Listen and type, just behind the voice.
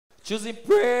Choosing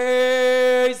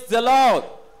praise the Lord.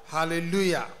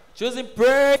 Hallelujah. Choosing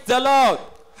praise the Lord.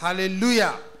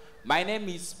 Hallelujah. My name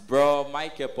is Bro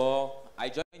Michael Paul. I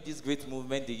joined this great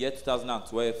movement the year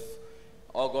 2012,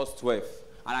 August 12th.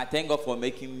 And I thank God for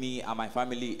making me and my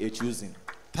family a choosing.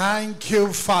 Thank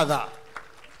you, Father.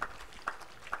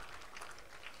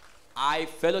 I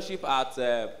fellowship at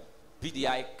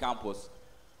PDI campus.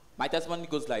 My testimony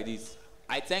goes like this.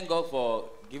 I thank God for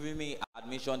giving me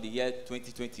admission the year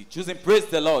 2020. Choosing praise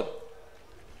the Lord.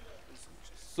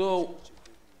 So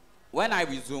when I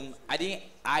resumed, I didn't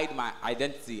hide my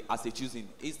identity as a choosing.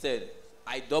 Instead,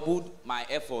 I doubled my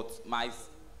effort, my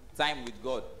time with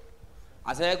God.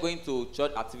 I started going to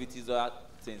church activities, other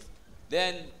things.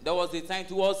 Then there was a time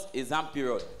towards exam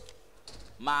period.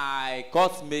 My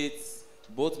course mates,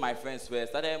 both my friends were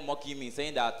started mocking me,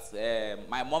 saying that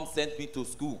my mom sent me to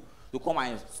school to come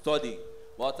and study.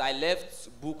 But I left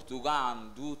book to go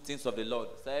and do things of the Lord.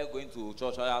 Started going to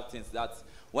church, other things. That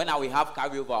when I will have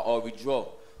carryover or withdraw,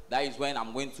 that is when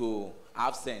I'm going to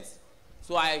have sense.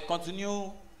 So I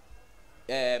continue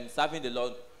serving the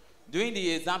Lord. During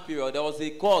the exam period, there was a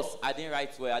course I didn't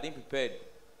write well, I didn't prepare.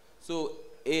 So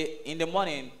in the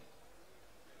morning,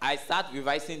 I start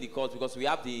revising the course because we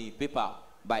have the paper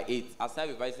by 8. I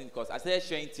started revising the course. I started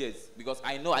sharing tears because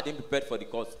I know I didn't prepare for the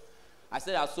course. I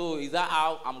said, so is that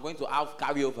how I'm going to have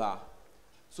carryover?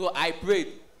 So I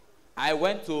prayed. I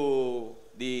went to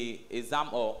the exam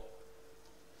hall.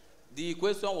 The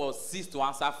question was 6 to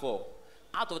answer 4.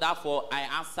 Out of that 4, I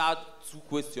answered 2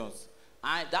 questions.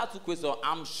 And that 2 questions,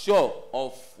 I'm sure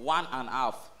of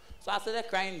 1.5. So I started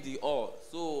crying in the hall.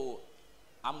 So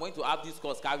I'm going to have this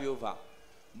course carryover.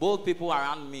 Both people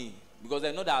around me, because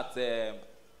they know that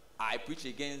I preach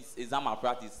against exam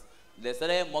malpractice, they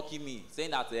started mocking me, saying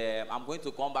that I'm going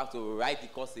to come back to write the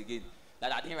course again,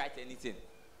 that I didn't write anything.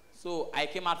 So I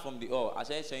came out from the hall. I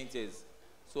started sharing tears.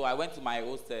 So I went to my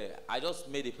hostel. I just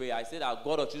made a prayer. I said that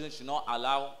God of choosing should not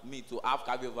allow me to have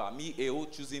carryover, me a whole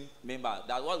choosing member.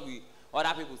 That's what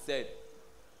other people said.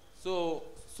 So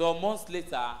some months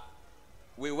later,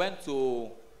 we went to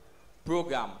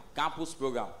campus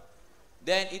program.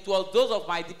 Then it was those of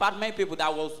my department people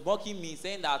that was mocking me,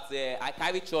 saying that I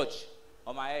carry church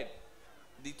on my head.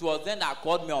 It was then that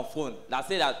called me on phone that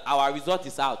said that our result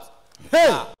is out.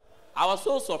 Hey! I was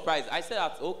so surprised. I said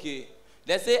that, okay.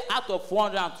 They say out of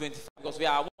 425, because we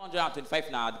are 125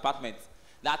 in our department,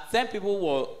 that 10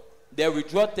 people they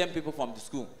withdraw 10 people from the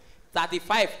school.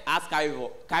 35 has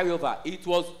carryover. It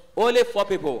was only 4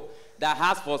 people that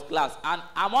has first class. And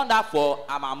among that 4,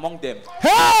 I'm among them.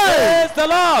 Hey! Praise the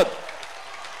Lord!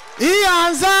 He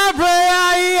answered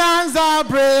prayer, he answered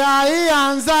prayer, he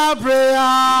answered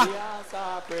prayer.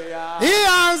 He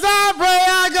answered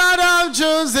prayer, God of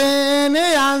choosing,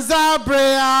 he answered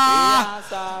prayer.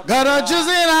 God of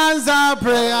choosing, answer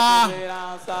prayer.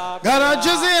 God of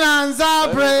choosing, answer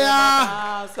prayer.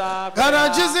 God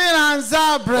of choosing,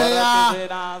 answer prayer.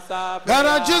 God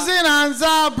of choosing,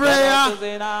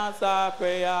 answer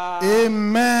prayer.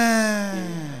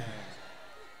 Amen.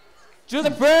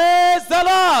 Choosing praise the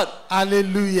Lord.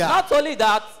 Hallelujah. Not only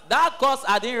that course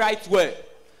I didn't write well.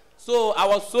 So I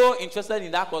was so interested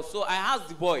in that course. So I asked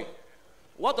the boy,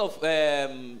 what of,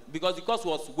 because the course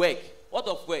was work. What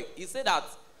of work? He said that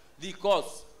the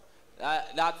course,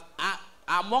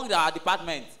 among our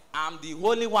department, I'm the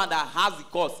only one that has the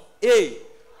course A.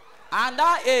 And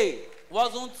that A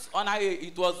wasn't on A,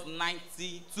 it was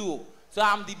 92. So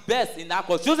I'm the best in that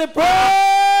course. Choosing praise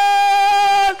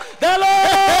the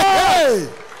Lord.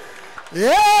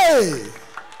 Yay!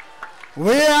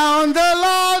 We are on the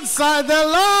Lord's side, the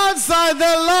Lord's side,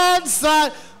 the Lord's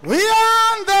side. We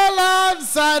are on the Lord's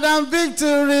side and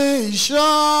victory is sure. We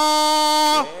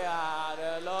are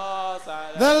the Lord's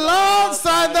side, the Lord's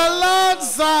side, the Lord's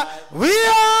side. We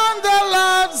are on the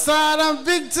Lord's side and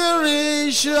victory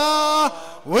is sure.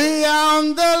 We are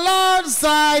on the Lord's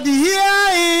side here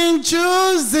in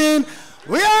choosing.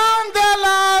 We are on the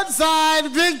Lord's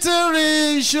side,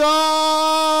 victory is sure. We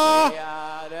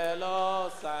are the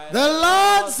Lord's side, the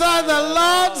Lord's side, the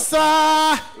Lord's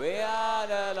side. We are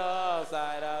the Lord's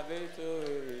side, and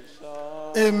victory is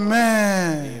sure.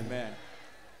 Amen. Amen.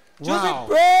 Wow.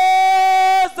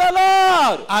 Praise the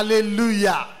Lord.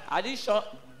 Hallelujah. At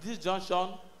this junction,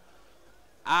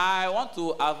 I want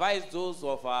to advise those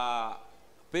of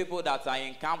people that are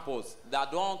in campus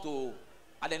that don't want to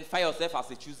identify yourself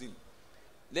as a choosing.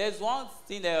 There's one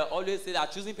thing they always say, that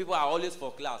choosing people are always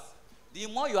for class. The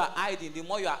more you are hiding, the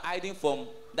more you are hiding from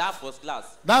that first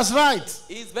class. That's right.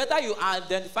 It's better you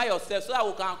identify yourself so that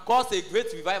we can cause a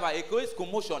great revival, a great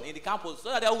commotion in the campus, so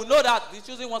that they will know that the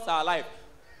choosing ones are alive.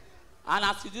 And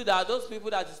as you do that, those people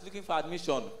that is looking for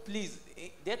admission, please,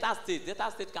 Delta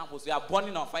State campus, we are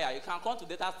burning on fire. You can come to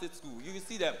Delta State School. You will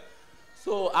see them.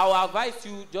 So I will advise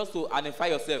you just to identify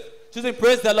yourself. Choosing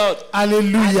praise the Lord.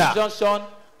 Hallelujah. Junction.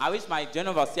 I wish my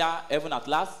general overseer heaven at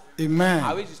last. Amen.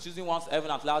 I wish he's choosing ones heaven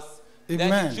at last. Amen.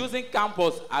 Then choosing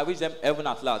campus, I wish them heaven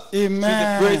at last.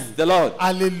 Amen. Choosing praise the Lord.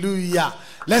 Hallelujah.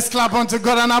 Let's clap unto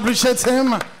God and appreciate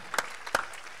him.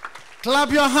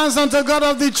 Clap your hands unto God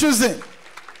of the choosing.